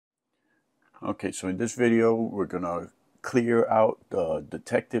Okay, so in this video, we're gonna clear out the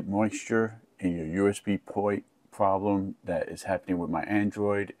detected moisture in your USB port problem that is happening with my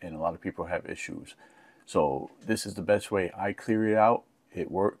Android, and a lot of people have issues. So this is the best way I clear it out. It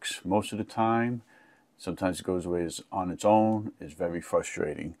works most of the time. Sometimes it goes away on its own. It's very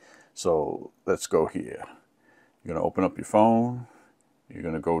frustrating. So let's go here. You're gonna open up your phone. You're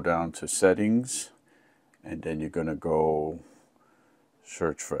gonna go down to settings, and then you're gonna go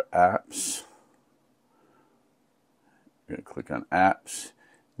search for apps. You're going to click on apps.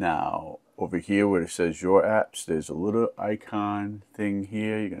 Now over here where it says your apps, there's a little icon thing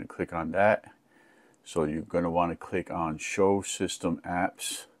here. You're going to click on that. So you're going to want to click on show system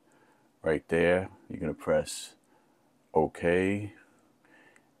apps right there. You're going to press OK,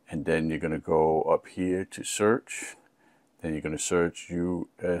 and then you're going to go up here to search. Then you're going to search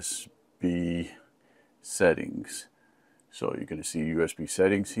USB settings. So you're going to see USB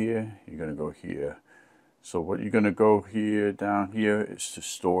settings here. You're going to go here. So what you're going to go here, down here, is to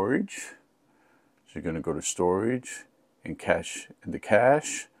storage. So you're going to go to storage and cache. In the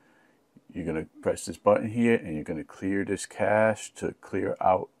cache, you're going to press this button here and you're going to clear this cache to clear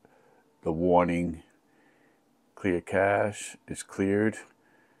out the warning. Clear cache is cleared.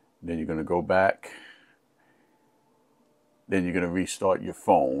 Then you're going to go back. Then you're going to restart your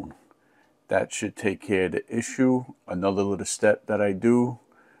phone. That should take care of the issue. Another little step that I do,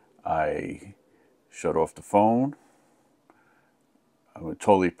 I shut off the phone. I'm going to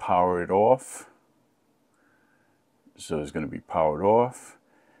totally power it off. So it's going to be powered off.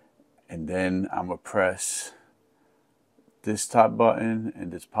 And then I'm going to press this top button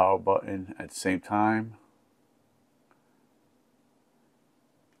and this power button at the same time.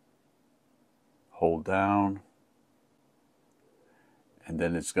 Hold down. And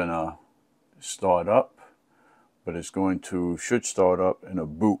then it's going to start up. But it's should start up in a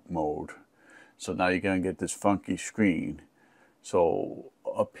boot mode. So now you're going to get this funky screen. So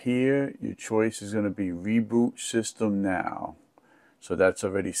up here, your choice is going to be reboot system now. So that's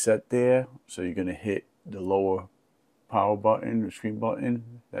already set there. So you're going to hit the lower power button, the screen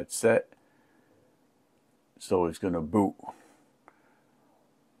button. That's set. So it's going to boot.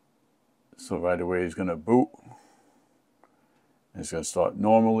 So right away it's going to boot. It's going to start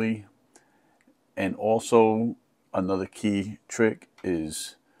normally. And also another key trick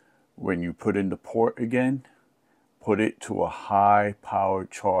is when you put in the port again, put it to a high power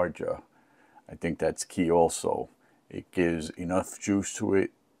charger. I think that's key also. It gives enough juice to it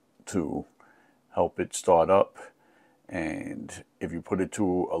to help it start up. And if you put it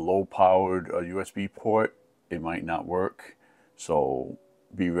to a low powered USB port, it might not work. So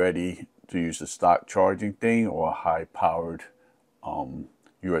be ready to use the stock charging thing or a high powered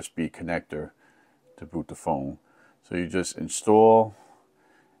USB connector to boot the phone. So you just install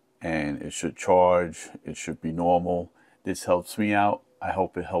and it should charge. It should be normal. This helps me out. I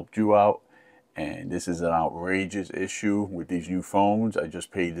hope it helped you out. And this is an outrageous issue with these new phones. I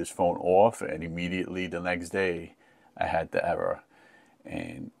just paid this phone off and immediately the next day I had the error.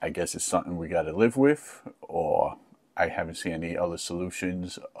 And I guess it's something we got to live with, or I haven't seen any other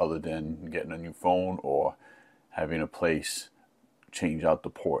solutions other than getting a new phone or having a place change out the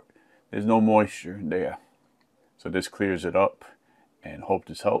port. There's no moisture in there. So this clears it up. And hope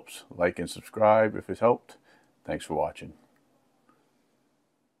this helps. Like and subscribe if it's helped. Thanks for watching.